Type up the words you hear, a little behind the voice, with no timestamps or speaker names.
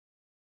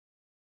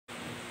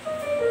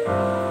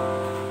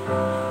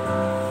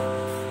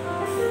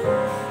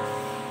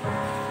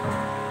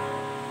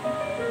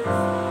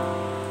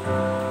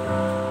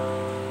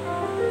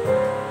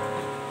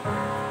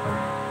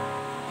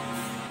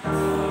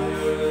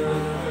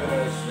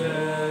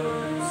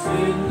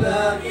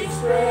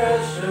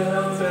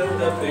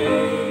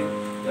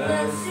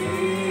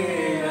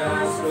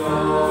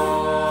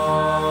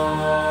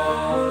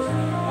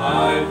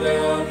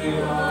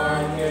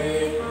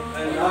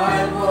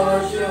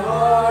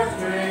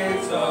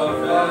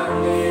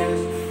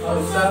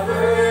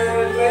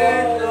suffered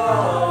with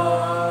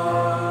loss.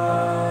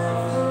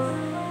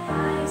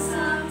 I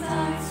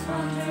sometimes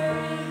wonder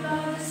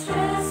about the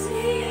stress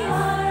we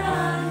are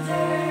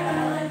under.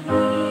 I'll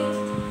admit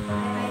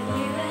I've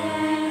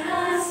given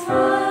us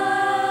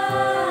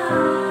why.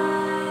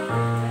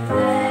 But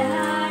then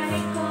I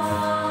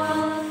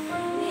recall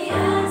the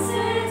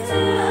answer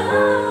to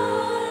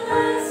all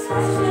those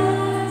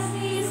questions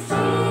is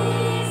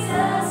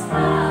Jesus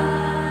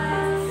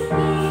Christ.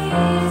 He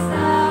is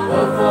the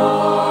Hope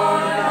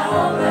for the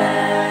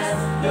hopeless,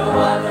 the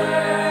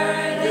water,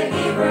 the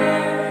giver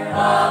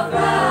of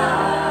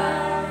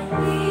life.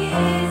 He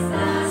is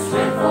the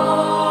Strength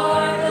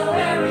for the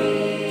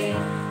weary,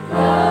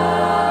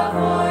 love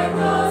for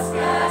those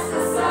cast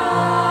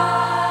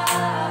aside.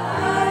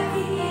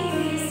 He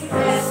is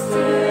Rest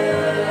to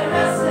the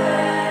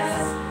restless,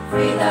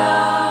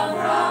 freedom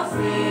from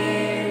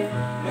fear.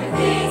 When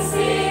things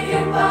seem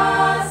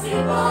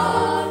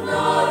impossible,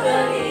 know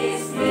that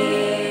He's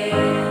near.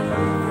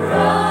 For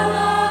all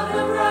of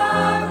the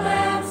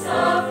problems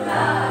of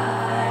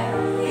life,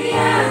 the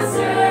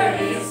answer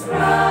is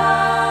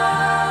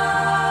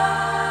Christ.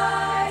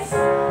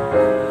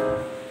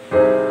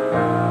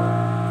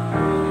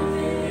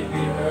 May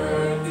be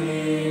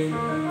hurting,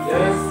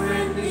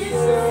 desperately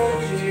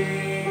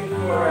searching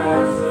for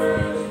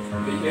answers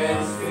we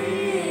can't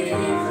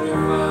seem to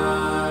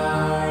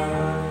find.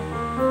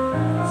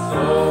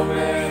 So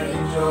many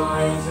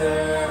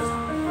choices,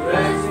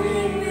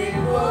 wrestling with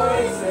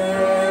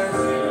voices,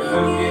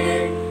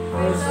 looking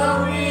for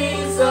some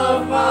peace of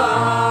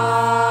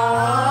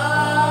mind.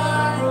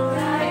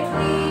 like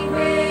we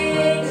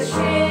break the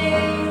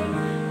shame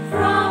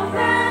from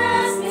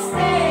past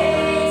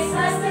mistakes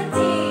as the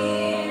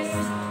tears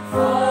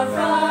fall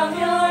from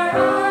your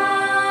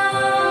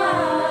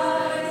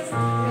eyes.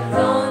 But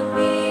don't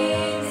be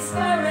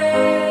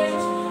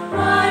discouraged,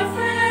 my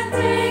friend,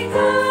 take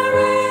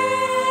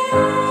courage.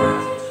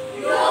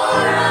 Your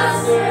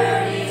answer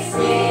is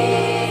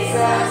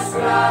Jesus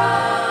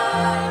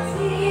Christ.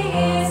 He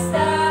is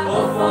the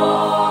Hope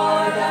for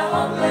the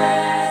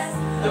hopeless,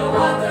 the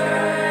water,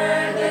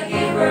 the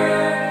giver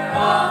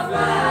of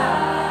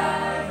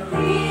life.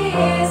 He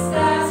is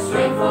the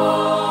Strength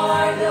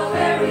for the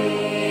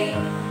weary,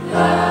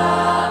 love